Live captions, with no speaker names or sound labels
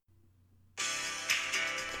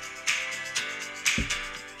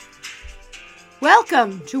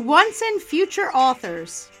Welcome to Once and Future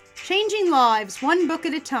Authors, changing lives one book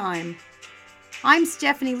at a time. I'm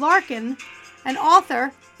Stephanie Larkin, an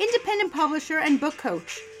author, independent publisher, and book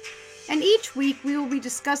coach. And each week we will be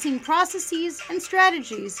discussing processes and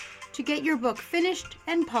strategies to get your book finished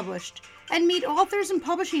and published, and meet authors and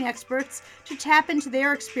publishing experts to tap into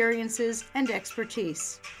their experiences and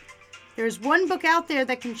expertise. There's one book out there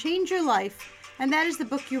that can change your life, and that is the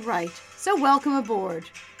book you write. So welcome aboard.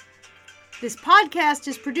 This podcast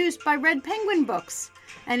is produced by Red Penguin Books,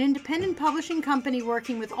 an independent publishing company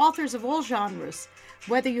working with authors of all genres.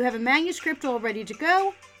 Whether you have a manuscript all ready to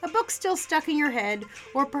go, a book still stuck in your head,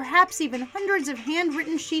 or perhaps even hundreds of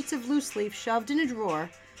handwritten sheets of loose leaf shoved in a drawer,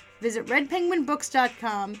 visit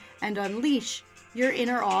redpenguinbooks.com and unleash your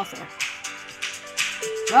inner author.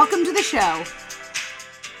 Welcome to the show.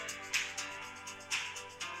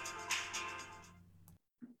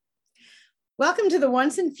 Welcome to the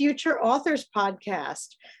Once and Future Authors podcast.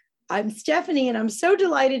 I'm Stephanie, and I'm so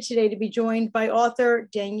delighted today to be joined by author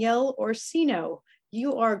Danielle Orsino.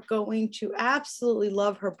 You are going to absolutely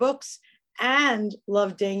love her books and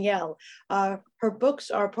love Danielle. Her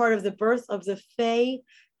books are part of the Birth of the Fae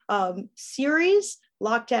series,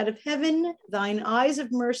 Locked Out of Heaven, Thine Eyes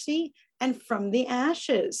of Mercy, and From the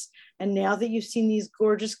Ashes. And now that you've seen these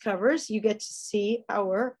gorgeous covers, you get to see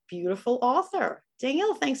our beautiful author.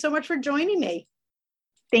 Danielle, thanks so much for joining me.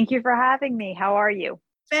 Thank you for having me. How are you?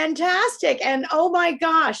 Fantastic. And oh my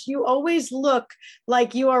gosh, you always look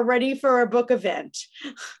like you are ready for a book event.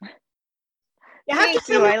 You have to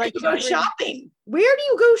tell me where you go shopping. Where do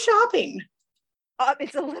you go shopping?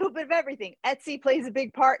 It's a little bit of everything. Etsy plays a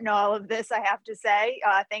big part in all of this, I have to say.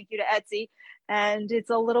 Thank you to Etsy. And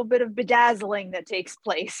it's a little bit of bedazzling that takes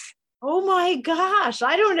place. Oh my gosh,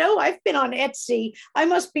 I don't know. I've been on Etsy. I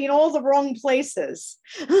must be in all the wrong places.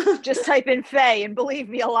 Just type in Faye and believe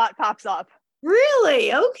me, a lot pops up.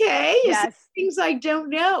 Really? Okay. Yes. Things I don't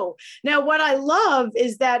know. Now, what I love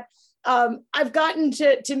is that I've gotten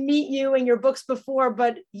to meet you and your books before,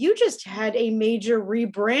 but you just had a major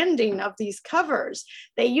rebranding of these covers.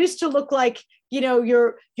 They used to look like, you know,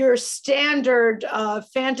 your standard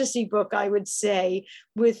fantasy book, I would say,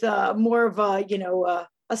 with more of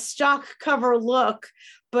a stock cover look.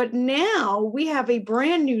 But now we have a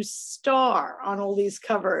brand new star on all these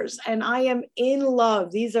covers, and I am in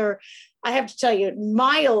love. These are, I have to tell you,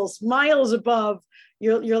 miles above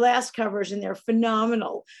your last covers, and they're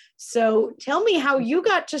phenomenal. So tell me how you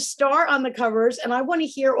got to star on the covers, and I want to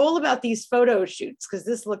hear all about these photo shoots because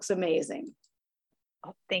this looks amazing.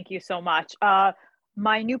 Oh, thank you so much.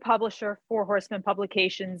 My new publisher, Four Horsemen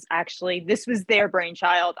Publications, actually, this was their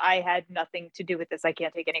brainchild. I had nothing to do with this. I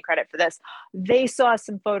can't take any credit for this. They saw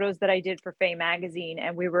some photos that I did for Faye magazine,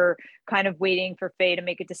 and we were kind of waiting for Faye to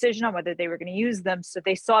make a decision on whether they were going to use them. So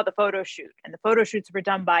they saw the photo shoot, and the photo shoots were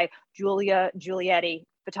done by Julia Giulietti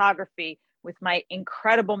Photography with my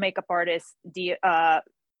incredible makeup artist,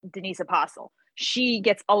 Denise Apostle. She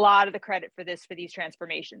gets a lot of the credit for these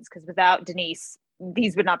transformations, because without Denise,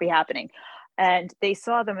 these would not be happening. And they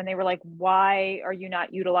saw them and they were like, why are you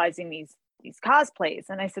not utilizing these cosplays?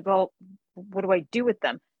 And I said, well, what do I do with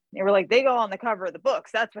them? And they were like, they go on the cover of the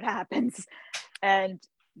books. That's what happens. And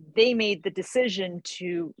they made the decision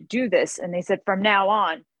to do this. And they said, from now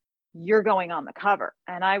on, you're going on the cover.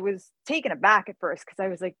 And I was taken aback at first because I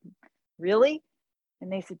was like, really?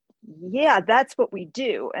 And they said, yeah, that's what we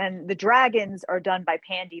do. And the dragons are done by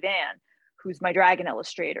Pandy Van, who's my dragon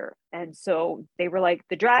illustrator. And so they were like,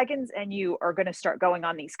 the dragons and you are going to start going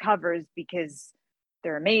on these covers because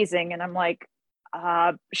they're amazing. And I'm like,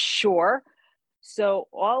 sure. So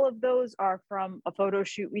all of those are from a photo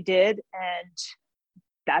shoot we did. And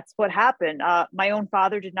that's what happened. My own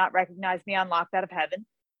father did not recognize me on Locked Out of Heaven.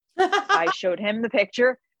 I showed him the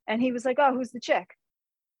picture and he was like, oh, who's the chick?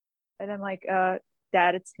 And I'm like,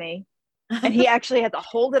 Dad, it's me. And he actually had to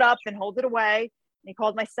hold it up and hold it away. And he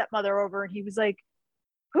called my stepmother over and he was like,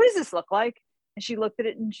 who does this look like? And she looked at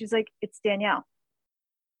it and she's like, it's Danielle.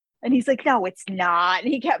 And he's like, no, it's not.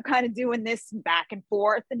 And he kept kind of doing this back and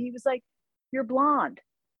forth. And he was like, you're blonde.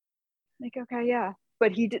 I'm like, okay, yeah.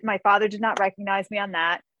 But my father did not recognize me on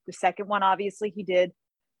that. The second one, obviously he did.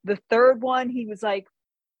 The third one, he was like,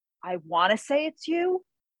 I want to say it's you,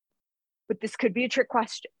 but this could be a trick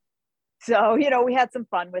question. So, we had some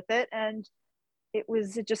fun with it, and it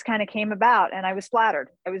just kind of came about, and I was flattered.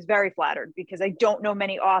 I was very flattered because I don't know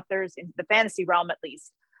many authors in the fantasy realm, at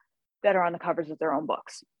least, that are on the covers of their own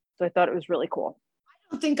books. So I thought it was really cool.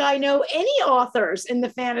 I don't think I know any authors in the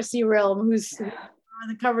fantasy realm who's on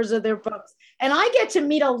the covers of their books. And I get to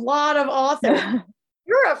meet a lot of authors.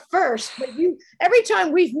 You're a first, but every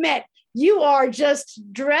time we've met, you are just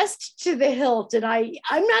dressed to the hilt. And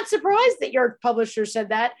I'm not surprised that your publisher said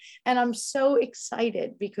that. And I'm so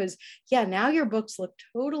excited because, yeah, now your books look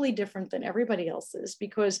totally different than everybody else's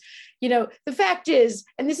because, the fact is,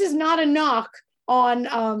 and this is not a knock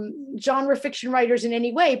on genre fiction writers in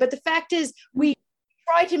any way, but the fact is we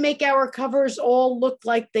try to make our covers all look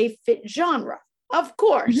like they fit genre, of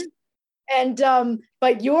course. Mm-hmm. And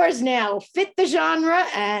but yours now fit the genre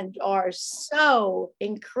and are so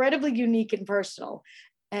incredibly unique and personal,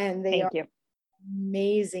 and they are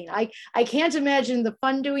amazing. I can't imagine the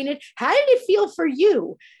fun doing it. How did it feel for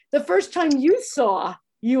you the first time you saw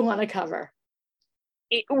you on a cover?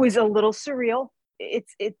 It was a little surreal.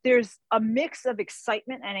 There's a mix of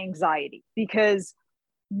excitement and anxiety because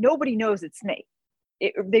nobody knows it's me.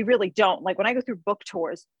 They really don't. Like when I go through book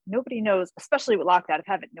tours, nobody knows, especially with Locked Out of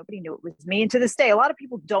Heaven, nobody knew it was me. And to this day, a lot of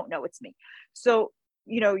people don't know it's me. So,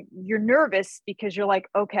 you're nervous because you're like,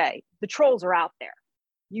 okay, the trolls are out there.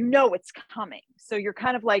 It's coming. So you're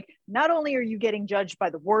kind of like, not only are you getting judged by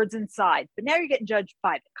the words inside, but now you're getting judged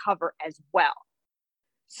by the cover as well.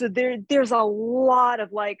 So there's a lot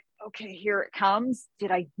of like, okay, here it comes.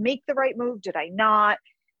 Did I make the right move? Did I not?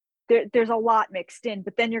 There's a lot mixed in,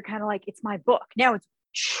 but then you're kind of like, it's my book. Now it's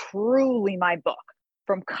truly my book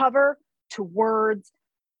from cover to words.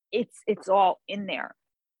 It's all in there.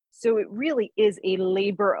 So it really is a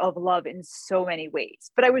labor of love in so many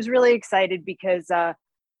ways. But I was really excited because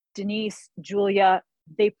Denise, Julia,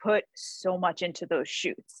 they put so much into those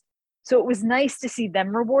shoots. So it was nice to see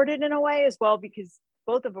them rewarded in a way as well, because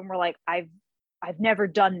both of them were like, I've never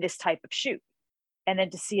done this type of shoot. And then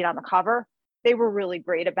to see it on the cover, they were really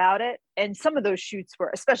great about it. And some of those shoots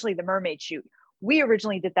were, especially the mermaid shoot, we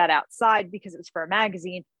originally did that outside because it was for a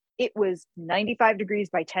magazine. It was 95 degrees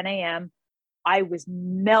by 10 a.m. I was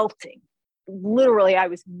melting. Literally, I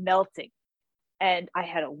was melting. And I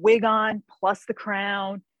had a wig on plus the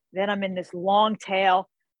crown. Then I'm in this long tail.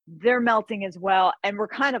 They're melting as well. And we're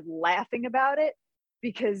kind of laughing about it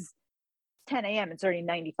because 10 a.m. it's already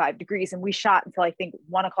 95 degrees. And we shot until I think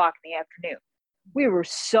 1 o'clock in the afternoon. We were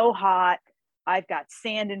so hot. I've got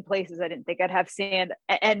sand in places I didn't think I'd have sand.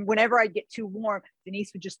 And whenever I'd get too warm,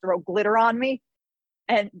 Denise would just throw glitter on me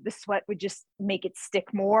and the sweat would just make it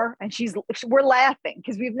stick more. And we're laughing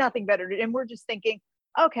because we have nothing better to do. And we're just thinking,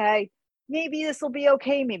 okay, maybe this will be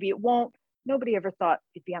okay. Maybe it won't. Nobody ever thought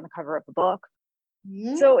it'd be on the cover of a book.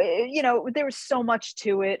 Mm-hmm. So, there was so much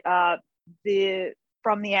to it. The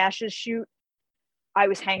From the Ashes shoot, I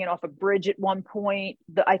was hanging off a bridge at one point.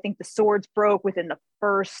 I think the swords broke within the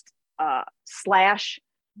first slash.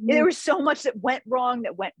 There was so much that went wrong,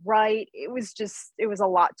 that went right. It was a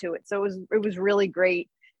lot to it. So it was really great.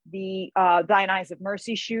 The Thine Eyes of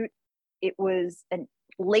Mercy shoot, it was a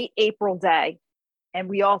late April day, and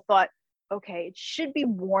we all thought, okay, it should be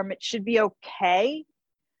warm. It should be okay.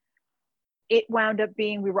 It wound up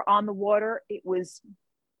being, we were on the water. It was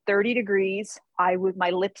 30 degrees. My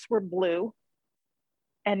lips were blue.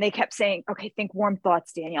 And they kept saying, okay, think warm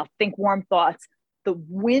thoughts, Danielle, think warm thoughts. The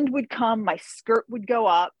wind would come, my skirt would go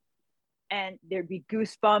up, and there'd be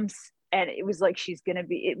goosebumps. And it was like,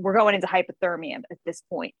 we're going into hypothermia at this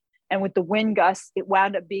point. And with the wind gusts, it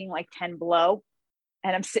wound up being like 10 below.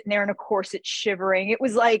 And I'm sitting there in a corset shivering. It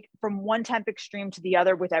was like from one temp extreme to the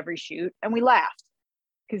other with every shoot. And we laughed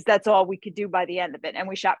because that's all we could do by the end of it. And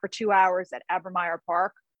we shot for 2 hours at Untermyer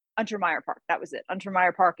Park. That was it.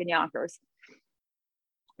 Untermyer Park in Yonkers.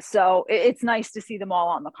 So it's nice to see them all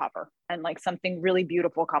on the cover and like something really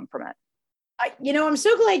beautiful come from it. I'm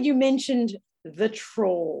so glad you mentioned the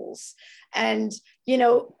trolls. And,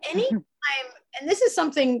 anytime, and this is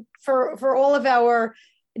something for all of our,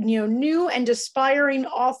 new and aspiring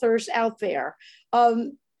authors out there.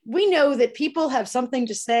 We know that people have something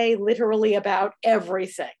to say literally about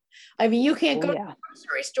everything. I mean, you can't go to the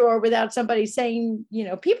grocery store without somebody saying,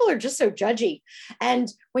 people are just so judgy. And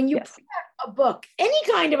when you put out a book, any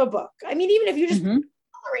kind of a book, I mean, even if you just put a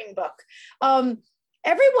coloring book,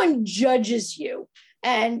 everyone judges you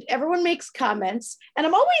and everyone makes comments. And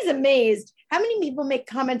I'm always amazed how many people make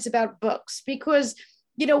comments about books because,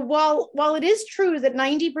 while it is true that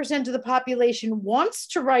 90% of the population wants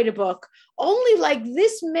to write a book, only like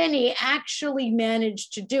this many actually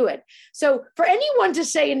manage to do it. So for anyone to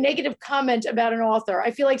say a negative comment about an author,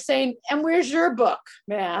 I feel like saying, and where's your book,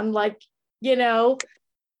 man? Like, give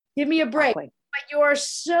me a break. Exactly. But you are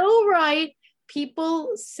so right.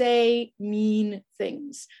 People say mean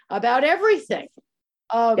things about everything.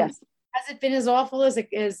 Yes. Has it been as awful as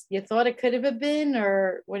you thought it could have been,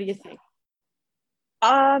 or what do you think?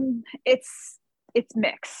 It's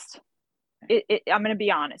mixed. I'm going to be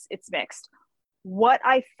honest. It's mixed. What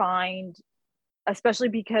I find especially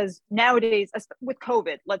because nowadays with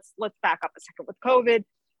COVID, let's back up a second. With COVID,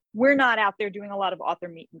 we're not out there doing a lot of author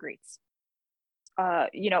meet and greets.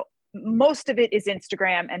 Most of it is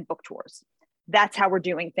Instagram and book tours. That's how we're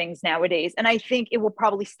doing things nowadays. And I think it will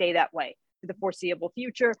probably stay that way for the foreseeable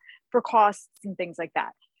future for costs and things like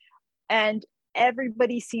that. And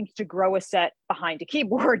everybody seems to grow a set behind a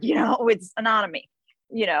keyboard, it's anonymity.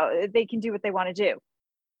 They can do what they want to do.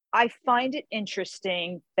 I find it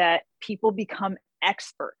interesting that people become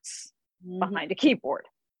experts behind a keyboard.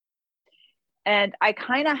 And I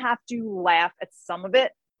kind of have to laugh at some of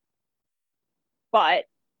it. But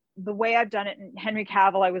the way I've done it, and Henry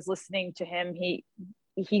Cavill, I was listening to him.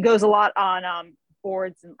 He goes a lot on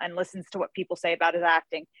boards and listens to what people say about his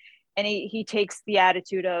acting. And he takes the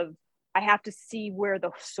attitude of, I have to see where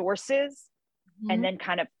the source is and then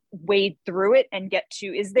kind of wade through it and get to,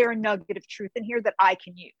 is there a nugget of truth in here that I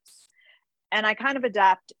can use? And I kind of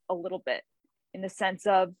adapt a little bit in the sense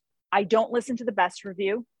of, I don't listen to the best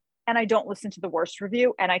review and I don't listen to the worst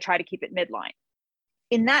review, and I try to keep it midline.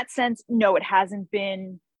 In that sense, no,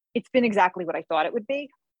 it's been exactly what I thought it would be,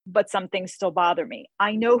 but some things still bother me.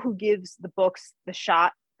 I know who gives the books the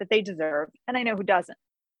shot that they deserve, and I know who doesn't.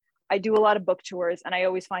 I do a lot of book tours, and I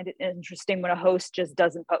always find it interesting when a host just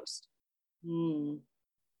doesn't post. And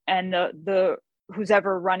the who's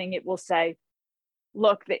ever running it will say,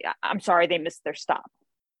 look, I'm sorry, they missed their stop.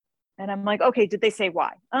 And I'm like, okay, did they say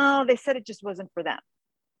why? Oh, they said it just wasn't for them.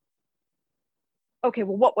 Okay,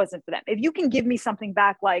 well, what wasn't for them? If you can give me something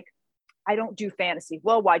back like, I don't do fantasy.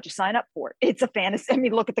 Well, why'd you sign up for it? It's a fantasy. I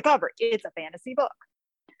mean, look at the cover. It's a fantasy book.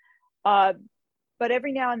 But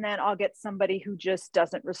every now and then I'll get somebody who just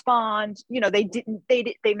doesn't respond.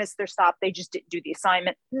 They missed their stop. They just didn't do the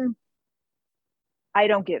assignment. I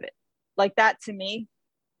don't give it. Like that to me,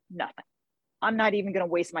 nothing. I'm not even going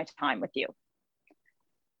to waste my time with you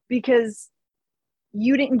because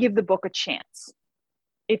you didn't give the book a chance.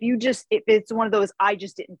 If it's one of those, I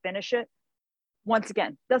just didn't finish it. Once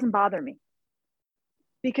again, doesn't bother me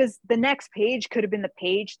because the next page could have been the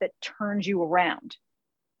page that turns you around.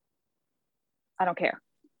 I don't care.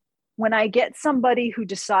 When I get somebody who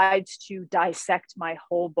decides to dissect my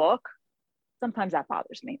whole book, sometimes that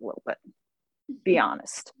bothers me a little bit, be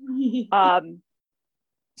honest.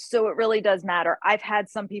 So it really does matter. I've had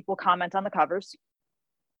some people comment on the covers.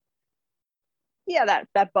 Yeah,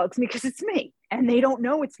 that bugs me because it's me and they don't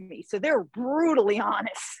know it's me. So they're brutally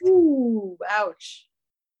honest. Ooh, ouch.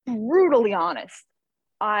 Brutally honest.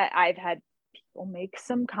 I've had people make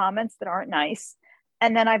some comments that aren't nice.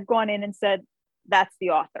 And then I've gone in and said, that's the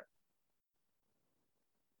author.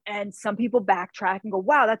 And some people backtrack and go,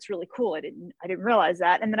 wow, that's really cool. I didn't realize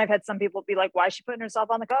that. And then I've had some people be like, why is she putting herself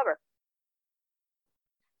on the cover?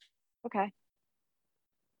 Okay.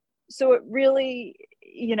 So it really,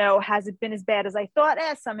 has it been as bad as I thought?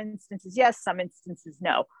 Some instances, yes, some instances,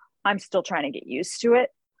 no. I'm still trying to get used to it.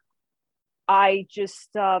 I just,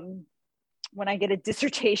 when I get a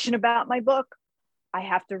dissertation about my book, I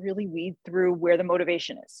have to really weed through where the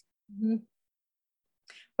motivation is.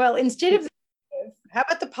 Well, instead of the negative, how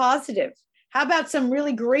about the positive? How about some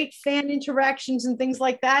really great fan interactions and things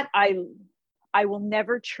like that? I will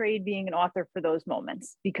never trade being an author for those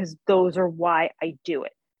moments because those are why I do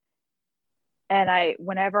it. And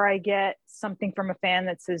whenever I get something from a fan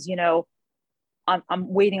that says, I'm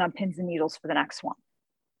waiting on pins and needles for the next one,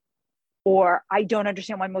 or I don't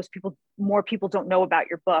understand why more people don't know about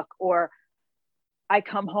your book, or I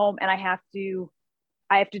come home and I have to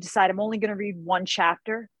decide I'm only going to read one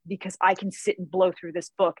chapter because I can sit and blow through this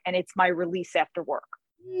book and it's my release after work.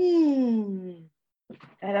 And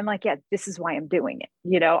I'm like, yeah, this is why I'm doing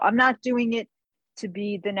it. I'm not doing it to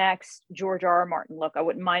be the next George R.R. Martin. Look, I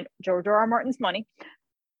wouldn't mind George R.R. Martin's money,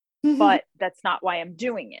 but that's not why I'm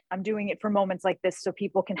doing it. I'm doing it for moments like this so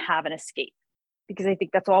people can have an escape, because I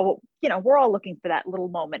think that's all, we're all looking for that little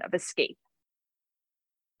moment of escape.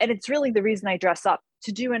 And it's really the reason I dress up,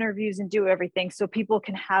 to do interviews and do everything so people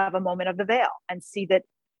can have a moment of the veil and see that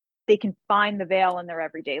they can find the veil in their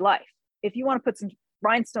everyday life. If you want to put some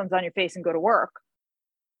rhinestones on your face and go to work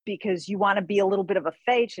because you want to be a little bit of a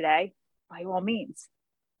fae today, by all means,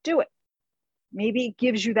 do it. Maybe it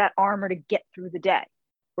gives you that armor to get through the day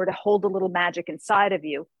or to hold a little magic inside of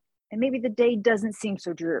you. And maybe the day doesn't seem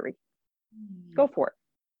so dreary. Go for it.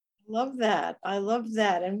 Love that. I love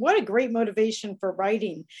that. And what a great motivation for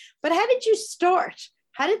writing. But how did you start?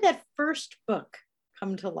 How did that first book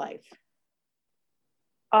come to life?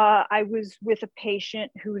 I was with a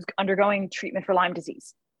patient who was undergoing treatment for Lyme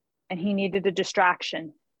disease, and he needed a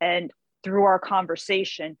distraction. And through our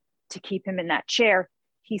conversation, to keep him in that chair,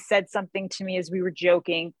 he said something to me as we were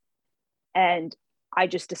joking. And I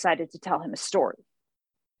just decided to tell him a story.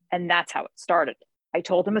 And that's how it started. I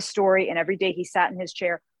told him a story, and every day he sat in his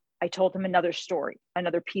chair, I told him another story,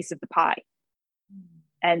 another piece of the pie.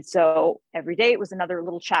 And so every day it was another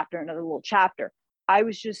little chapter, another little chapter. I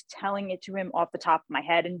was just telling it to him off the top of my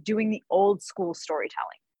head and doing the old school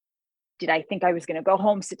storytelling. Did I think I was going to go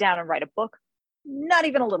home, sit down and write a book? Not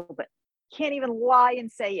even a little bit. Can't even lie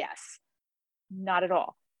and say yes. Not at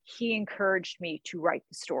all. He encouraged me to write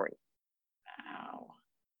the story. Wow.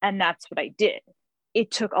 And that's what I did.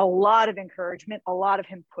 It took a lot of encouragement, a lot of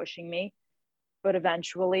him pushing me, but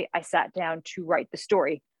eventually I sat down to write the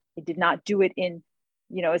story. I did not do it in,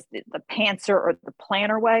 as the pantser or the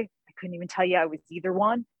planner way. I couldn't even tell you I was either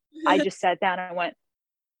one. I just sat down and I went,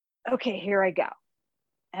 okay, here I go.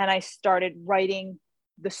 And I started writing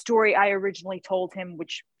the story I originally told him,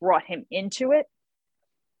 which brought him into it.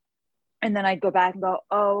 And then I'd go back and go,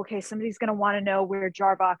 oh, okay, somebody's going to want to know where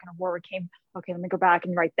Jarbok and Aurora came. Okay, let me go back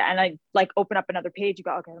and write that. And I open up another page and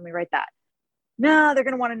go, okay, let me write that. No, they're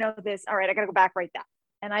going to want to know this. All right, I got to go back, write that.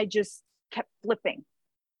 And I just kept flipping.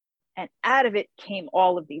 And out of it came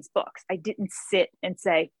all of these books. I didn't sit and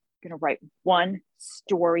say, I'm going to write one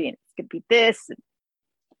story and it's going to be this.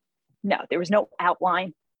 No, there was no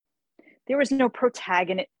outline. There was no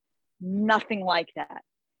protagonist, nothing like that.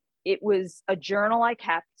 It was a journal I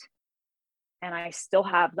kept, and I still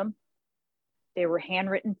have them. They were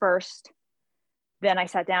handwritten first. Then I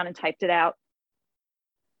sat down and typed it out.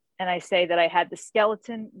 And I say that I had the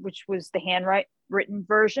skeleton, which was the handwritten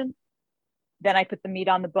version. Then I put the meat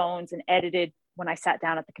on the bones and edited when I sat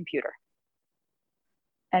down at the computer.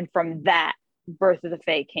 And from that, Birth of the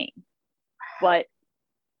Fae came. But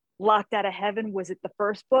Locked Out of Heaven, was it the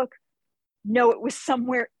first book? No, it was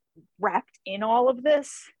somewhere wrapped in all of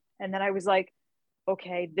this. And then I was like,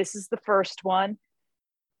 okay, this is the first one.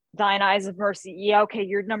 Thine Eyes of Mercy. Yeah, okay,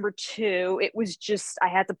 you're number 2. It was just, I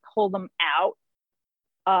had to pull them out.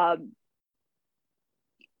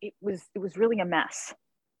 It was really a mess.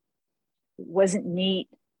 It wasn't neat.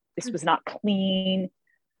 This was not clean.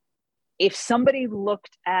 If somebody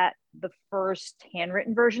looked at the first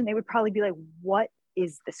handwritten version, they would probably be like, what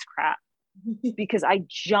is this crap? Because I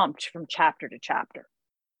jumped from chapter to chapter.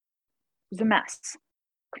 It was a mess,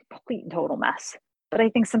 complete and total mess. But I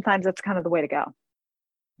think sometimes that's kind of the way to go.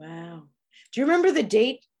 Wow. Do you remember the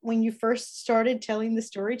date when you first started telling the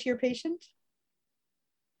story to your patient?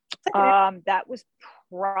 That was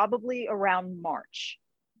probably around March.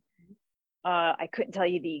 I couldn't tell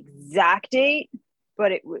you the exact date,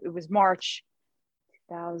 but it was March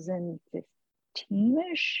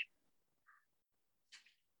 2015-ish.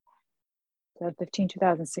 2015,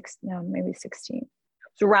 2016, no, maybe 16.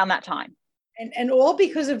 So around that time. And all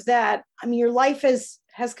because of that, I mean, your life has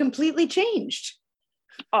completely changed.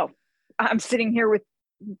 Oh, I'm sitting here with,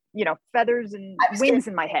 feathers and wings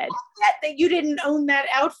in my head. That you didn't own that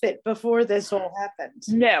outfit before this all happened.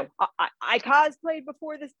 No, I cosplayed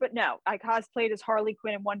before this, but no, I cosplayed as Harley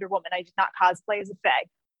Quinn and Wonder Woman. I did not cosplay as a Fae. I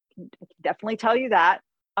can definitely tell you that.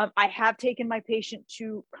 I have taken my patient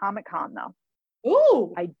to Comic-Con though.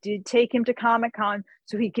 Ooh. I did take him to Comic-Con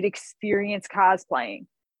so he could experience cosplaying.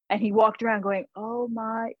 And he walked around going, oh,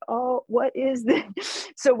 what is this?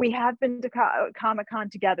 So we have been to Comic-Con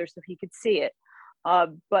together so he could see it.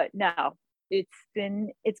 But no, it's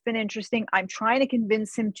been interesting. I'm trying to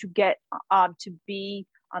convince him to get to be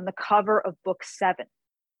on the cover of book 7.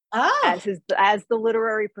 As the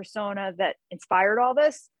literary persona that inspired all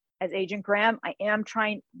this, as Agent Graham. I am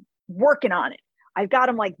working on it. I've got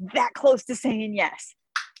him like that close to saying yes,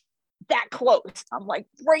 that close. I'm like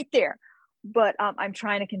right there, but I'm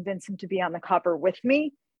trying to convince him to be on the cover with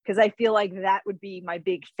me because I feel like that would be my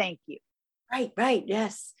big thank you. Right,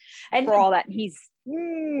 yes. And for all that, he's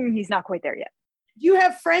not quite there yet. Do you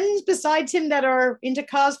have friends besides him that are into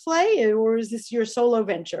cosplay, or is this your solo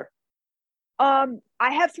venture? I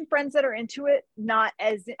have some friends that are into it. I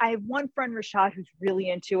have one friend, Rashad, who's really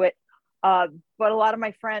into it. But a lot of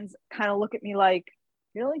my friends kind of look at me like,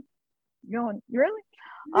 really? Really?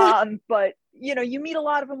 But you meet a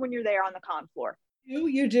lot of them when you're there on the con floor.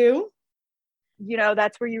 You do?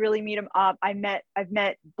 That's where you really meet them. I've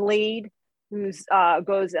met Blade, who's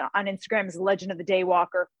goes on Instagram as Legend of the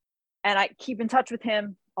Daywalker, and I keep in touch with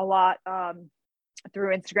him a lot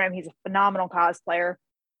through Instagram. He's a phenomenal cosplayer,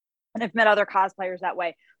 and I've met other cosplayers that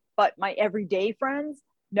way. But my everyday friends,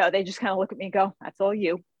 no, they just kind of look at me and go, "That's all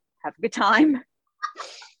you. Have a good time."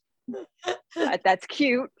 That's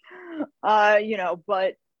cute,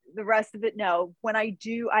 but the rest of it, no. When I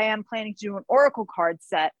am planning to do an Oracle card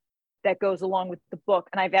set that goes along with the book,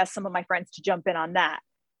 and I've asked some of my friends to jump in on that,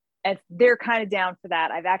 and they're kind of down for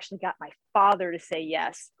that. I've actually got my father to say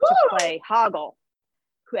yes to play Hoggle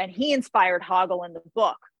and he inspired Hoggle in the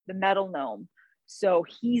book, The Metal Gnome. So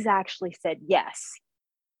he's actually said yes.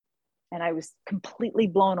 And I was completely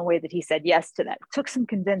blown away that he said yes to that. It took some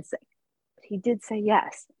convincing, but he did say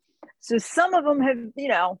yes. So some of them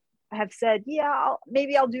have said, yeah,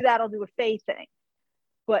 maybe I'll do that. I'll do a Fae thing.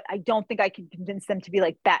 But I don't think I can convince them to be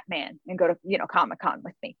like Batman and go to, Comic-Con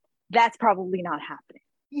with me. That's probably not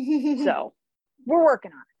happening. So we're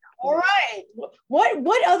working on it. All right.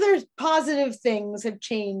 What other positive things have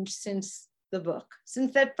changed since the book,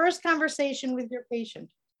 since that first conversation with your patient?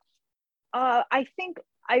 I think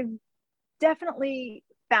I've definitely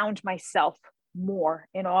found myself more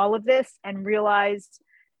in all of this and realized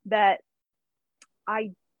that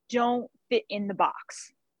I don't fit in the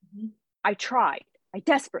box. Mm-hmm. I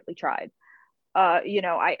desperately tried.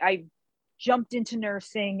 I jumped into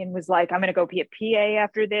nursing and was like, I'm going to go be a PA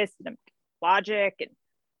after this, and logic and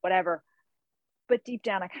whatever. But deep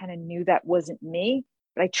down, I kind of knew that wasn't me,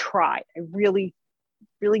 but I tried. I really,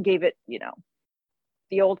 really gave it,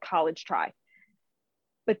 the old college try.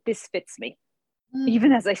 But this fits me.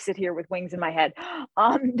 Even as I sit here with wings in my head,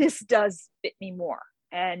 this does fit me more.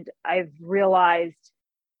 And I've realized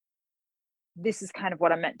this is kind of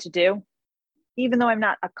what I'm meant to do. Even though I'm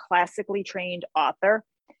not a classically trained author,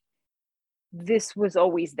 this was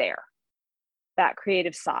always there, that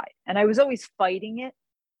creative side. And I was always fighting it,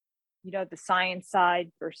 the science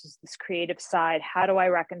side versus this creative side. How do I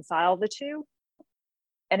reconcile the two?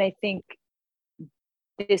 And I think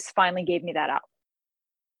this finally gave me that out.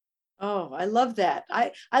 Oh, I love that.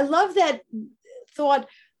 I love that thought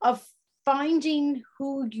of finding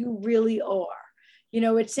who you really are.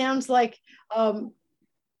 It sounds like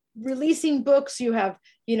releasing books, you have,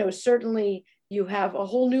 certainly you have a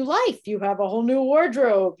whole new life. You have a whole new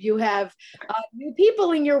wardrobe. You have new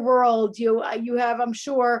people in your world. You have, I'm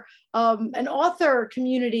sure, an author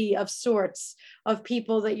community of sorts of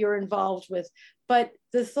people that you're involved with. But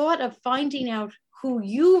the thought of finding out who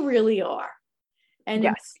you really are and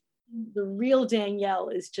yes, the real Danielle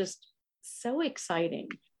is just so exciting.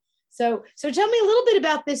 So tell me a little bit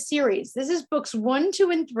about this series. This is books 1, 2,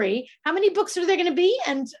 and 3. How many books are there going to be?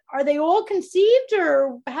 And are they all conceived,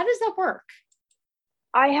 or how does that work?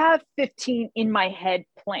 I have 15 in my head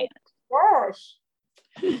planned. Gosh.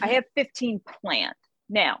 I have 15 planned.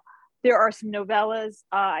 Now, there are some novellas.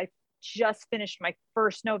 I just finished my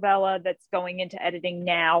first novella that's going into editing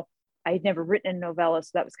now. I had never written a novella,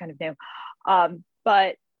 so that was kind of new.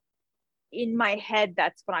 But in my head,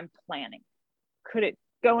 that's what I'm planning. Could it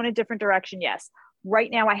go in a different direction? Yes. Right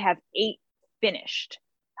now, I have 8 finished.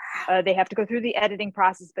 They have to go through the editing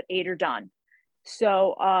process, but 8 are done.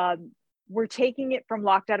 So we're taking it from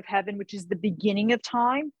Locked Out of Heaven, which is the beginning of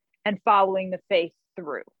time, and following the faith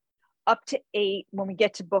through. Up to 8, when we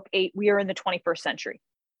get to book 8, we are in the 21st century,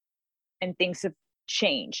 and things have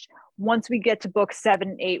changed. Once we get to book 7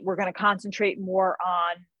 and 8, we're going to concentrate more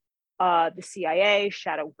on the CIA,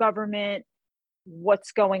 shadow government,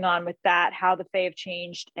 what's going on with that, how the Fae have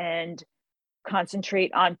changed, and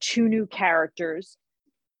concentrate on 2 new characters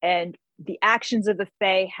and the actions of the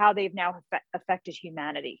Fae, how they've now affected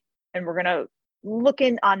humanity. And we're going to look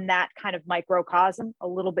in on that kind of microcosm a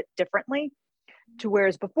little bit differently, to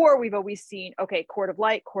whereas before we've always seen, okay, Court of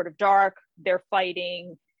Light, Court of Dark, they're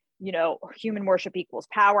fighting, human worship equals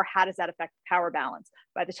power. How does that affect the power balance?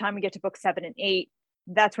 By the time we get to book 7 and 8,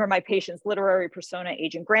 that's where my patient's literary persona,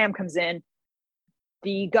 Agent Graham, comes in.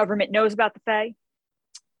 The government knows about the Fae.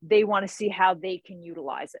 They want to see how they can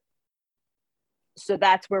utilize it. So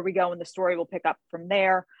that's where we go, and the story will pick up from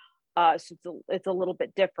there. So it's a little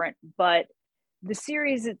bit different, but the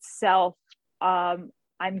series itself, I'm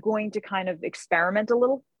going to kind of experiment a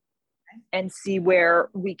little and see where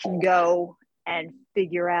we can go and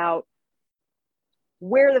figure out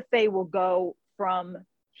where the Fae will go from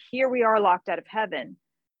here we are locked out of heaven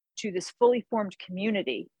to this fully formed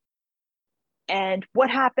community, and what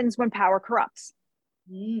happens when power corrupts.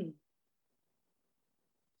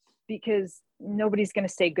 Because nobody's going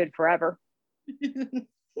to stay good forever.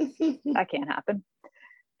 That can't happen.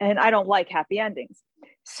 And I don't like happy endings.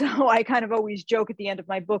 So I kind of always joke at the end of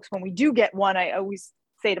my books, when we do get one, I always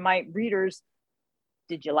say to my readers,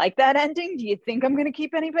 did you like that ending? Do you think I'm going to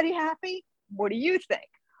keep anybody happy? What do you think?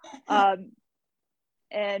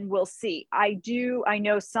 And we'll see. I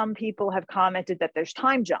know some people have commented that there's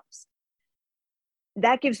time jumps.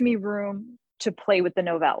 That gives me room to play with the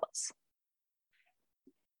novellas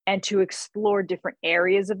and to explore different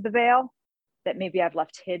areas of the veil that maybe I've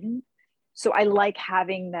left hidden. So I like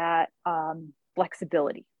having that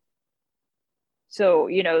flexibility. So,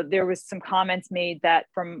 there was some comments made that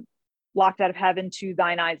from Locked Out of Heaven to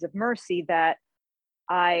Thine Eyes of Mercy, that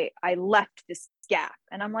I left this gap.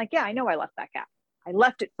 And I'm like, yeah, I know I left that gap. I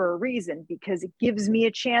left it for a reason, because it gives me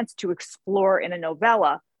a chance to explore in a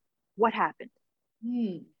novella what happened.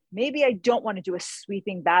 Maybe I don't want to do a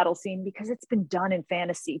sweeping battle scene because it's been done in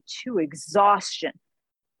fantasy to exhaustion.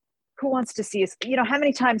 Who wants to see us? You know, how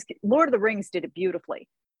many times Lord of the Rings did it beautifully.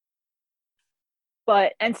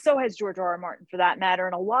 But, and so has George R.R. Martin for that matter.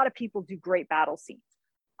 And a lot of people do great battle scenes.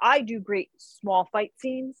 I do great small fight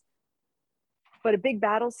scenes, but a big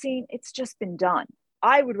battle scene, it's just been done.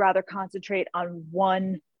 I would rather concentrate on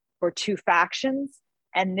one or two factions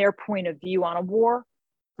and their point of view on a war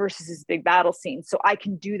versus this big battle scene. So I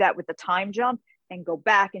can do that with the time jump and go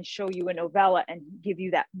back and show you a novella and give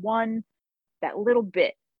you that little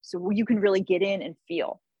bit so you can really get in and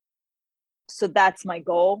feel. So that's my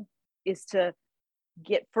goal, is to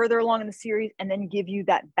get further along in the series and then give you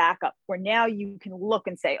that backup where now you can look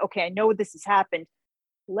and say, okay, I know this has happened.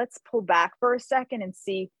 Let's pull back for a second and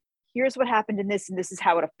see, here's what happened in this, and this is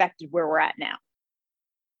how it affected where we're at now.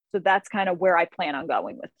 So that's kind of where I plan on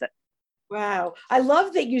going with it. Wow. I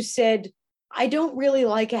love that you said, I don't really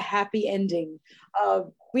like a happy ending.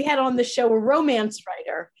 We had on the show a romance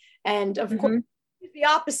writer, and of course, it's the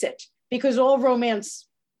opposite, because all romance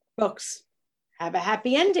books have a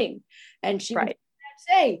happy ending. And she would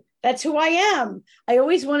say, that's who I am. I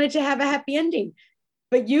always wanted to have a happy ending.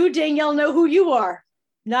 But you, Danielle, know who you are.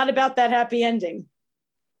 Not about that happy ending.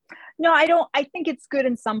 No, I don't. I think it's good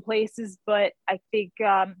in some places, but I think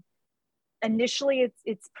initially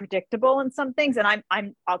it's predictable in some things. And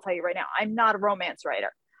I'll tell you right now, I'm not a romance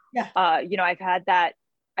writer. Yeah. You know, I've had that.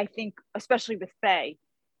 I think, especially with Fae,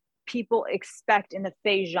 people expect in the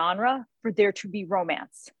Fae genre for there to be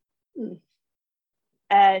romance.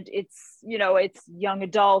 And it's, you know, it's young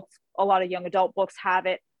adult. A lot of young adult books have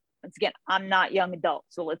it. Once again, I'm not young adult,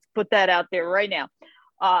 so let's put that out there right now.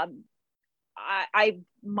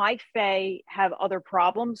 My Fae have other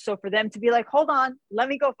problems, so for them to be like, hold on, let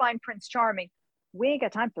me go find Prince Charming, we ain't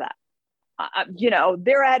got time for that. You know,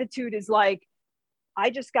 their attitude is like, I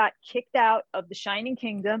just got kicked out of the Shining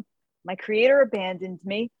Kingdom. My creator abandoned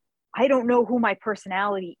me. I don't know who my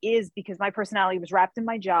personality is because my personality was wrapped in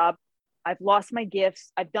my job. I've lost my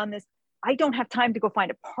gifts. I've done this. I don't have time to go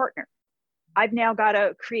find a partner. I've now got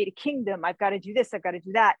to create a kingdom. I've got to do this. I've got to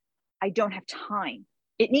do that. I don't have time.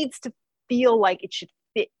 It needs to feel like it should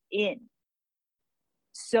fit in.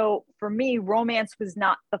 So for me, romance was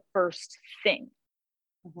not the first thing.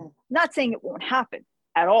 Not saying it won't happen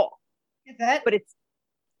at all, Get that? but it's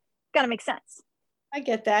got to make sense. I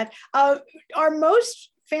get that. Are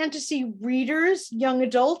most fantasy readers young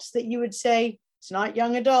adults that you would say it's not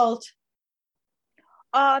young adult?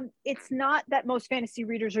 It's not that most fantasy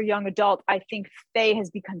readers are young adult. I think Fae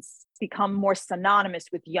has become more synonymous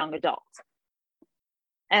with young adult.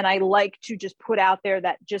 And I like to just put out there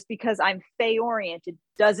that just because I'm Fae oriented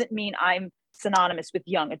doesn't mean I'm synonymous with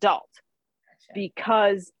young adult. Gotcha.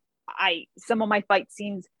 Because some of my fight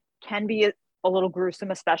scenes can be a little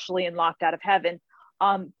gruesome, especially in Locked Out of Heaven.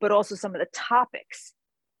 But also some of the topics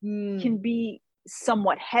can be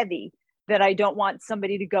somewhat heavy, that I don't want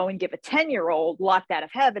somebody to go and give a 10-year-old Locked Out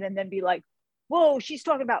of Heaven and then be like, whoa, she's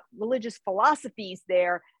talking about religious philosophies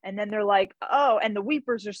there. And then they're like, oh, and the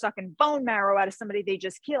Weepers are sucking bone marrow out of somebody they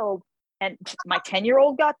just killed. And my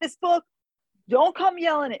 10-year-old got this book. Don't come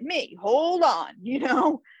yelling at me. Hold on. You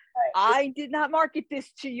know, I did not market this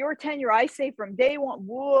to your 10-year. I say from day one,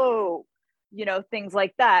 whoa, you know, things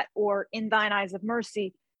like that. Or In Thine Eyes of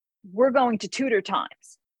Mercy, we're going to Tudor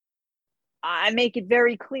times. I make it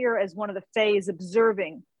very clear as one of the Fae is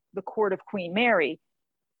observing the court of Queen Mary.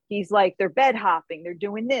 He's like, they're bed hopping, they're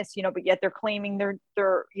doing this, you know, but yet they're claiming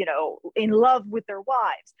they're, you know, in love with their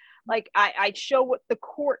wives. Like I show what the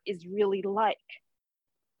court is really like.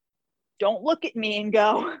 Don't look at me and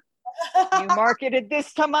go, you marketed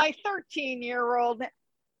this to my 13-year-old.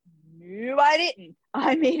 No, I didn't.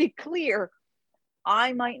 I made it clear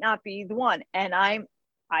I might not be the one. And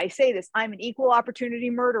I say this, I'm an equal opportunity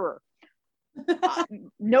murderer.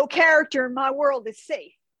 No character in my world is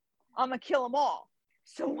safe. I'm gonna kill them all.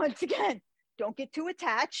 So once again, don't get too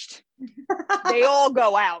attached. They all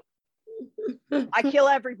go out. I kill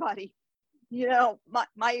everybody. You know,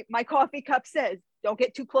 my coffee cup says, don't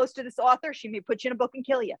get too close to this author. She may put you in a book and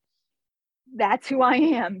kill you. That's who I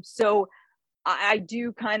am. So I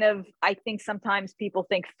do kind of, I think sometimes people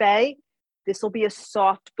think, Fae, this will be a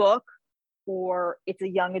soft book or it's a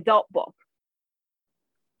young adult book.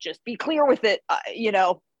 Just be clear with it. You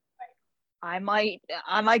know, I might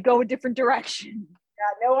go a different direction.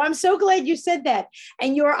 Yeah, no, I'm so glad you said that.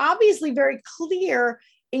 And you're obviously very clear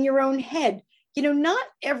in your own head. You know, not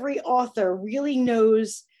every author really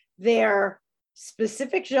knows their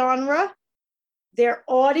specific genre their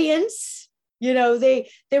audience. They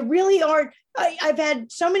really aren't. I've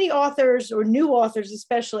had so many authors, or new authors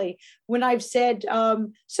especially, when I've said,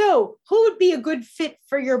 so who would be a good fit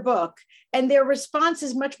for your book? And their response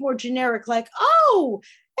is much more generic, like, oh,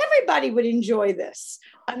 everybody would enjoy this.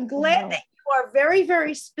 I'm glad that you are very,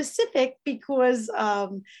 very specific, because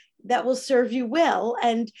that will serve you well.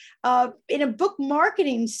 And in a book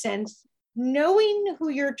marketing sense, knowing who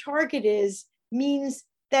your target is means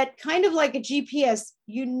that, kind of like a GPS,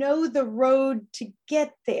 you know the road to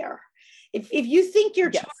get there. If you think your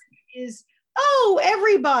target is, oh,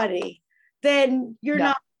 everybody, then you're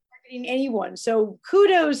not marketing anyone. So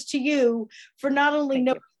kudos to you for not only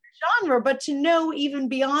knowing the genre, but to know even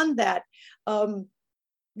beyond that.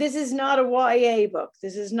 This is not a YA book.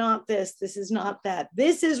 This is not this. This is not that.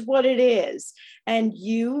 This is what it is. And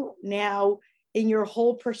you now, in your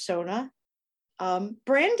whole persona,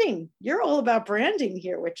 branding. You're all about branding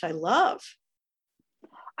here, which I love.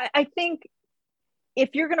 I think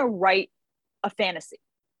if you're going to write a fantasy,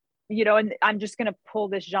 and I'm just going to pull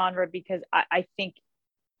this genre because I think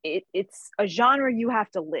it's a genre you have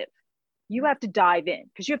to live. You have to dive in,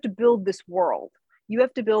 because you have to build this world. You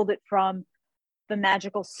have to build it from the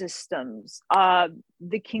magical systems,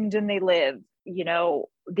 the kingdom they live,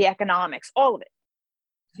 the economics, all of it.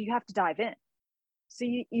 So you have to dive in. So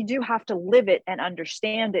you do have to live it and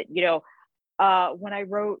understand it. When I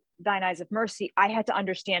wrote Thine Eyes of Mercy, I had to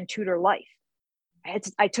understand Tudor life.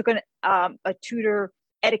 I took a Tudor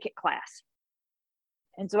etiquette class.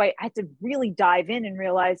 And so I had to really dive in and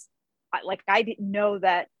realize, I didn't know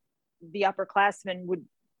that the upperclassmen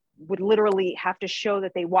would literally have to show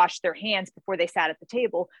that they washed their hands before they sat at the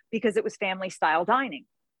table, because it was family style dining.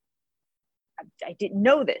 I didn't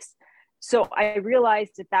know this. So I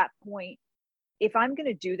realized at that point, if I'm going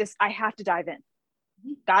to do this, I have to dive in.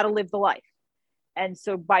 Got to live the life. And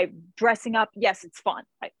so by dressing up, yes, it's fun.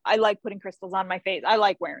 I like putting crystals on my face. I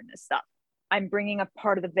like wearing this stuff. I'm bringing a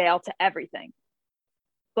part of the veil to everything.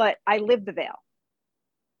 But I live the veil.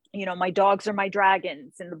 My dogs are my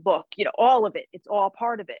dragons in the book, all of it. It's all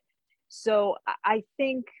part of it. So I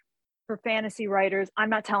think for fantasy writers, I'm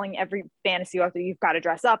not telling every fantasy author you've got to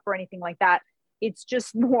dress up or anything like that. It's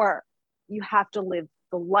just more, you have to live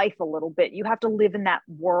the life a little bit. You have to live in that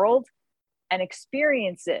world and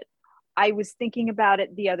experience it. I was thinking about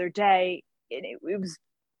it the other day, and it's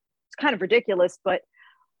kind of ridiculous, but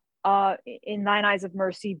in Thine Eyes of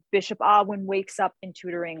Mercy, Bishop Awen wakes up in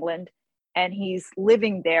Tudor England, and he's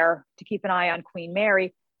living there to keep an eye on Queen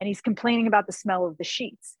Mary, and he's complaining about the smell of the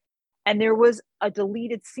sheets. And there was a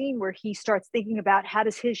deleted scene where he starts thinking about, how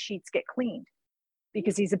does his sheets get cleaned?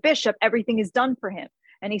 Because he's a bishop, everything is done for him.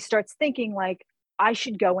 And he starts thinking, like, I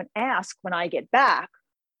should go and ask when I get back,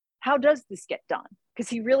 how does this get done? Because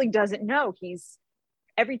he really doesn't know.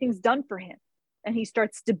 Everything's done for him. And he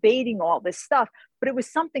starts debating all this stuff. But it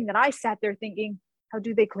was something that I sat there thinking, how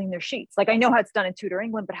do they clean their sheets? Like, I know how it's done in Tudor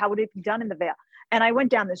England, but how would it be done in the Vale? And I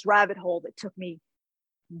went down this rabbit hole that took me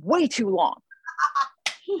way too long.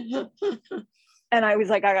 And I was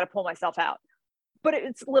like, I got to pull myself out. But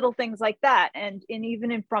it's little things like that. And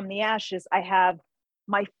even in From the Ashes, I have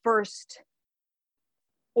my first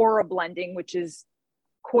aura blending, which is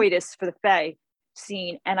coitus for the Fae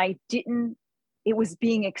scene. And it was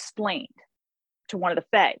being explained to one of the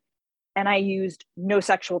Fae. And I used no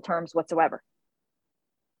sexual terms whatsoever.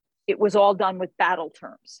 It was all done with battle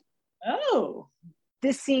terms. Oh.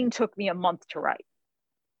 This scene took me a month to write,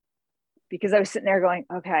 because I was sitting there going,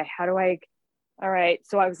 okay, all right.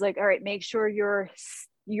 So I was like, all right, make sure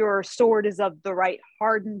your sword is of the right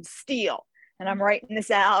hardened steel. And I'm writing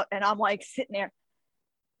this out, and I'm like sitting there.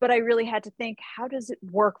 But I really had to think, how does it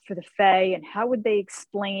work for the Fae, and how would they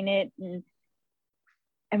explain it?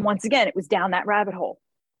 And once again, it was down that rabbit hole.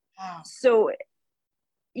 Wow. So,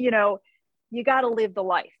 you got to live the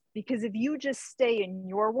life, because if you just stay in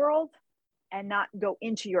your world and not go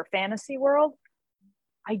into your fantasy world,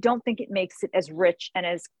 I don't think it makes it as rich and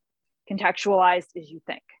as contextualized as you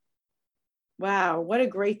think. Wow, what a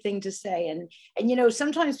great thing to say. And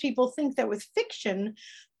sometimes people think that with fiction,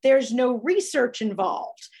 there's no research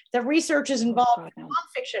involved. That research is involved in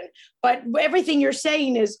nonfiction. But everything you're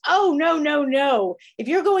saying is, oh, no. If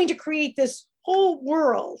you're going to create this whole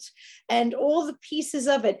world and all the pieces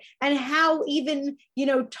of it, and how even,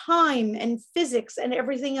 time and physics and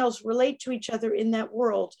everything else relate to each other in that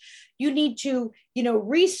world, you need to,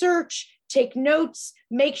 research, take notes,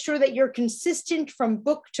 make sure that you're consistent from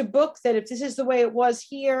book to book, that if this is the way it was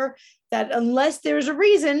here, that unless there's a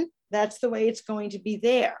reason, that's the way it's going to be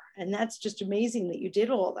there. And that's just amazing that you did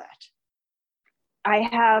all that.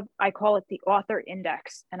 I call it the author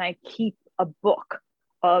index, and I keep a book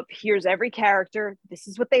of here's every character. This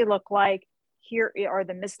is what they look like. Here are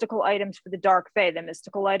the mystical items for the dark fae, the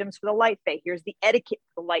mystical items for the light fae. Here's the etiquette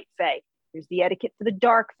for the light fae. Here's the etiquette for the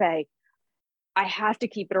dark fae. I have to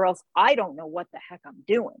keep it, or else I don't know what the heck I'm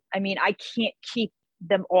doing. I mean, I can't keep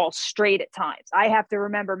them all straight at times. I have to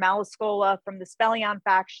remember Malascola from the Spellion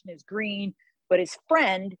faction is green, but his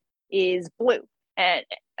friend is blue. And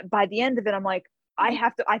by the end of it, I'm like,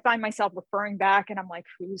 I find myself referring back and I'm like,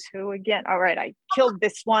 who's who again? All right, I killed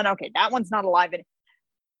this one. Okay, that one's not alive. And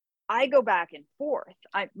I go back and forth.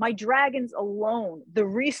 My dragons alone, the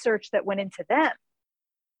research that went into them.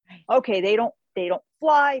 Okay, they don't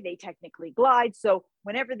fly, they technically glide. So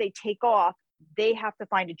whenever they take off, they have to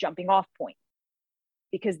find a jumping off point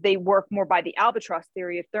because they work more by the albatross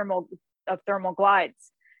theory of thermal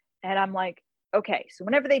glides. And I'm like, okay, so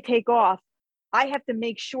whenever they take off, I have to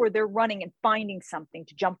make sure they're running and finding something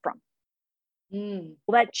to jump from. Well,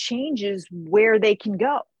 that changes where they can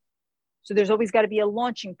go. So there's always got to be a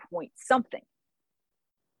launching point, something.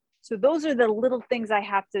 So those are the little things I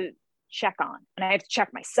have to check on. And I have to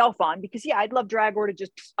check myself on because, yeah, I'd love Dragor to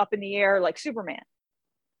just up in the air like Superman.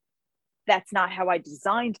 That's not how I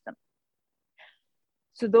designed them.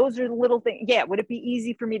 So those are the little things. Yeah, would it be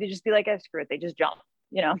easy for me to just be like, oh, screw it, they just jump,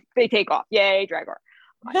 they take off. Yay, Dragor.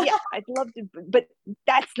 Yeah, I'd love to, but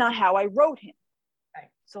that's not how I wrote him. Right.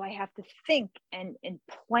 So I have to think and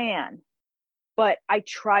plan. But I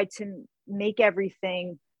try to make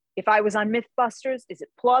everything, if I was on Mythbusters, is it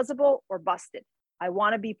plausible or busted? I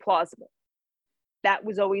want to be plausible. That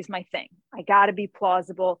was always my thing. I got to be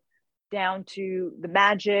plausible down to the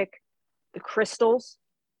magic, the crystals,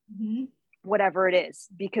 whatever it is,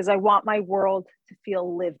 because I want my world to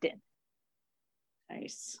feel lived in.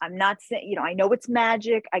 Nice. I'm not saying, I know it's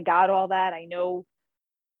magic. I got all that. I know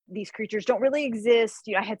these creatures don't really exist.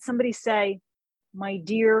 I had somebody say, my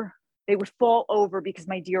deer, they would fall over because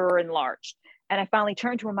my deer are enlarged. And I finally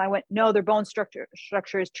turned to him. I went, no, their bone structure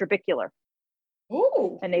is trabecular.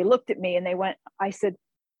 Ooh. And they looked at me and they went, I said,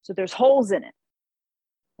 so there's holes in it.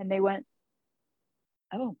 And they went,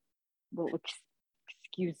 oh, well,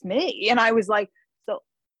 excuse me. And I was like,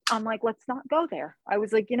 I'm like, let's not go there. I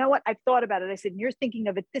was like, you know what? I've thought about it. I said, you're thinking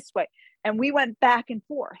of it this way. And we went back and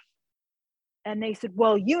forth. And they said,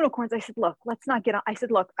 well, unicorns. I said, look, let's not get on. I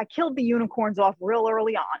said, look, I killed the unicorns off real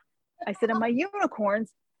early on. I said, and my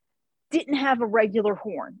unicorns didn't have a regular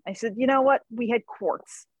horn. I said, you know what? We had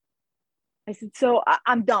quartz. I said, so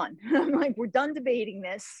I'm done. I'm like, we're done debating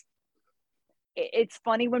this. It's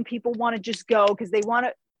funny when people want to just go because they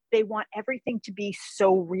want everything to be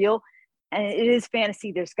so real. And it is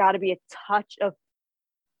fantasy. There's got to be a touch of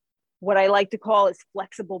what I like to call is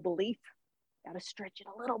flexible belief. Got to stretch it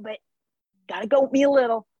a little bit. Got to go with me a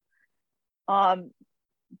little.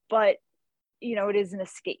 But, it is an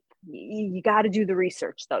escape. You got to do the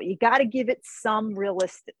research, though. You got to give it some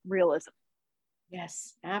realism.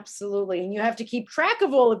 Yes, absolutely. And you have to keep track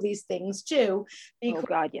of all of these things, too. Oh,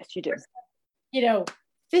 God, yes, you do.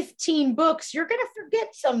 15 books, you're going to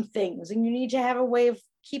forget some things. And you need to have a way of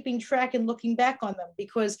keeping track and looking back on them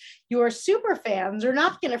because your super fans are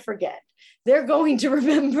not going to forget. They're going to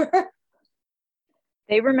remember.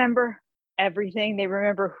 They remember everything. They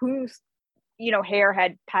remember whose, hair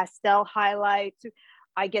had pastel highlights.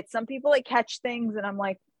 I get some people that catch things and I'm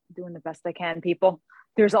like, doing the best I can, people.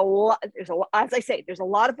 There's a lot, as I say, there's a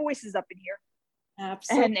lot of voices up in here.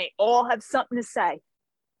 Absolutely. And they all have something to say.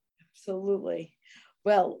 Absolutely.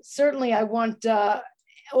 Well, certainly I want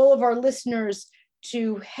all of our listeners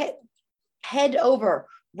to head over,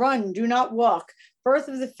 run, do not walk,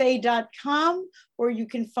 birthofthefae.com, or you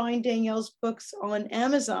can find Danielle's books on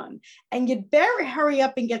Amazon. And you'd better hurry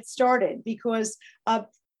up and get started because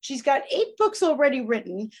she's got 8 books already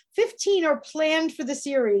written, 15 are planned for the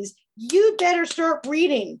series. You better start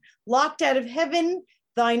reading Locked Out of Heaven,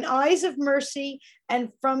 Thine Eyes of Mercy, and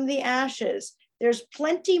From the Ashes. There's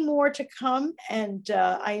plenty more to come, and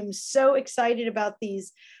I am so excited about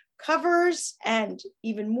these covers and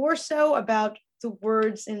even more so about the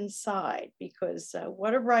words inside because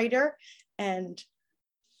what a writer. And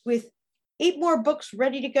with 8 more books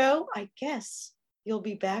ready to go, I guess you'll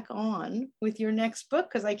be back on with your next book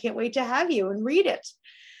because I can't wait to have you and read it.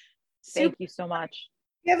 Thank you so much.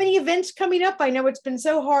 Do you have any events coming up? I know it's been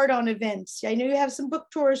so hard on events. I know you have some book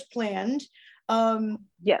tours planned.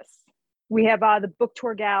 Yes, we have the book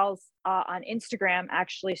tour gals on Instagram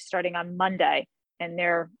actually starting on Monday, and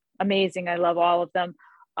they're amazing. I love all of them.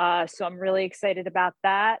 So I'm really excited about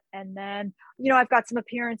that. And then, I've got some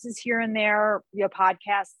appearances here and there,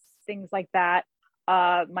 podcasts, things like that.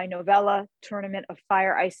 My novella, Tournament of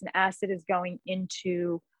Fire, Ice, and Acid is going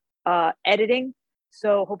into editing.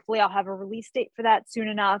 So hopefully I'll have a release date for that soon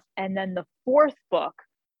enough. And then the fourth book,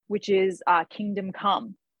 which is Kingdom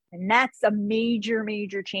Come. And that's a major,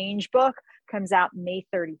 major change book, comes out May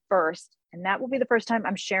 31st. And that will be the first time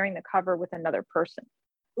I'm sharing the cover with another person.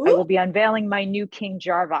 Ooh. I will be unveiling my new King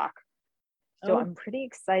Jarvok. So I'm pretty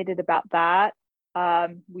excited about that.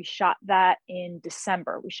 We shot that in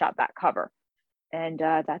December. We shot that cover. And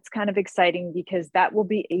that's kind of exciting because that will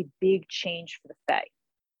be a big change for the Fae.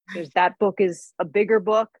 Because that book is a bigger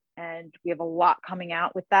book and we have a lot coming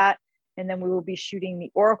out with that. And then we will be shooting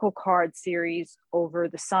the Oracle card series over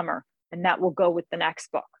the summer, and that will go with the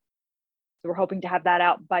next book. So we're hoping to have that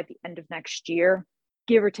out by the end of next year,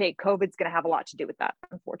 give or take. COVID's going to have a lot to do with that,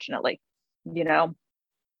 unfortunately, you know.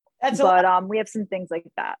 But we have some things like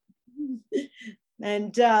that.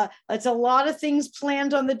 And it's a lot of things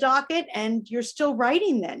planned on the docket, and you're still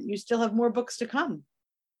writing then. You still have more books to come.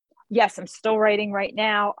 Yes, I'm still writing right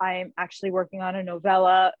now. I'm actually working on a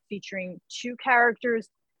novella featuring two characters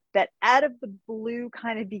that out of the blue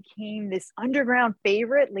kind of became this underground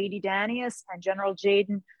favorite, Lady Danius and General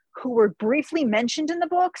Jaden, who were briefly mentioned in the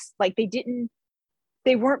books. Like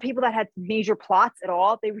they weren't people that had major plots at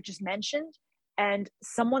all. They were just mentioned. And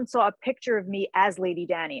someone saw a picture of me as Lady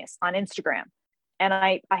Danius on Instagram. And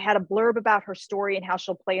I had a blurb about her story and how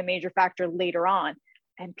she'll play a major factor later on.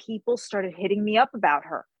 And people started hitting me up about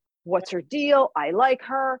her. What's her deal? I like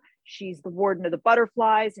her. She's the warden of the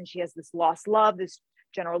butterflies, and she has this lost love, this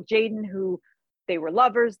General Jaden, who they were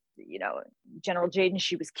lovers, you know, General Jaden,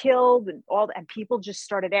 she was killed and all that. And people just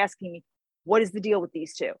started asking me, what is the deal with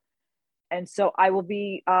these two? And so I will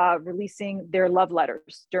be releasing their love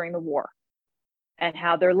letters during the war and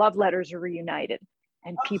how their love letters are reunited.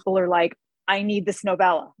 And people are like, I need this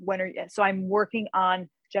novella. When are you? So I'm working on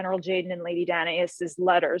General Jaden and Lady Danius's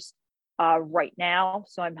letters right now.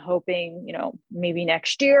 So I'm hoping, you know, maybe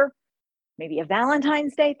next year, maybe a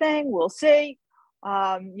Valentine's Day thing. We'll see.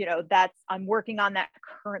 You know, I'm working on that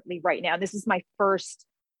currently right now. This is my first,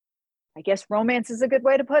 I guess romance is a good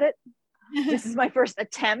way to put it. This is my first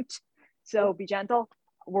attempt. So be gentle.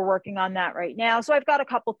 We're working on that right now. So I've got a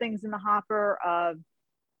couple things in the hopper.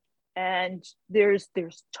 And there's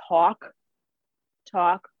talk.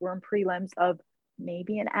 We're in prelims of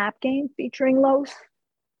maybe an app game featuring Los.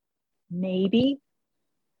 Maybe.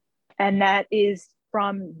 And that is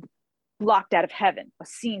from Locked Out of Heaven, a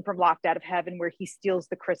scene from Locked Out of Heaven where he steals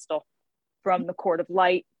the crystal from the Court of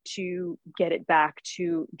Light to get it back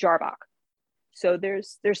to Jarvok. So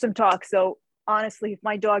there's some talk. So honestly, if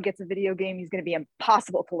my dog gets a video game, he's going to be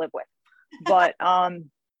impossible to live with. But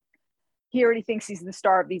he already thinks he's the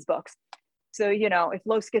star of these books. So, you know, if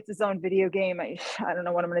Los gets his own video game, I don't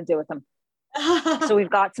know what I'm going to do with him. So we've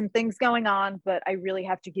got some things going on, but I really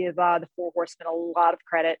have to give the Four Horsemen a lot of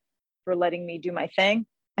credit for letting me do my thing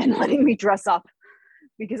and letting me dress up,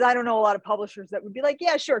 because I don't know a lot of publishers that would be like,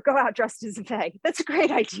 yeah, sure, go out dressed as a Fae. That's a great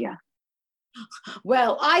idea.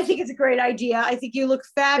 Well, I think it's a great idea. I think you look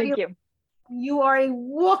fabulous. Thank you. You are a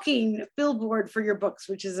walking billboard for your books,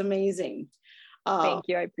 which is amazing. Thank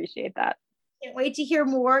you. I appreciate that. Can't wait to hear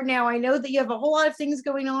more. Now, I know that you have a whole lot of things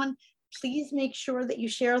going on. Please make sure that you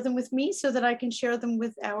share them with me so that I can share them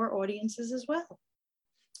with our audiences as well.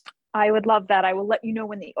 I would love that. I will let you know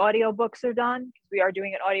when the audiobooks are done. We are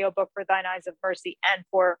doing an audiobook for Thine Eyes of Mercy and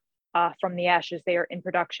for From the Ashes. They are in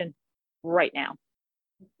production right now.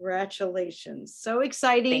 Congratulations. So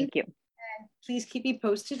exciting. Thank you. And please keep me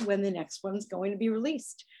posted when the next one's going to be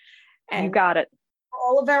released. And you got it. for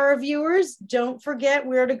all of our viewers, don't forget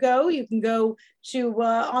where to go. You can go to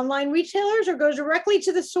online retailers or go directly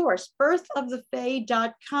to the source,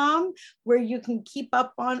 birthofthefae.com, where you can keep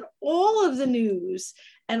up on all of the news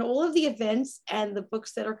and all of the events and the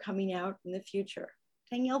books that are coming out in the future.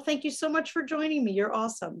 Danielle, thank you so much for joining me. You're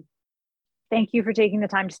awesome. Thank you for taking the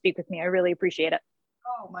time to speak with me. I really appreciate it.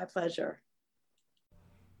 Oh, my pleasure.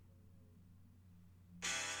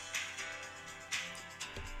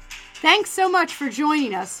 Thanks so much for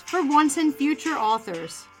joining us for Once and Future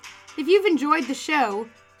Authors. If you've enjoyed the show,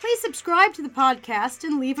 please subscribe to the podcast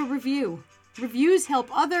and leave a review. Reviews help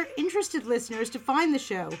other interested listeners to find the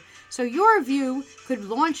show, so your review could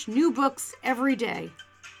launch new books every day.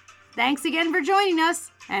 Thanks again for joining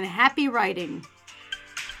us, and happy writing!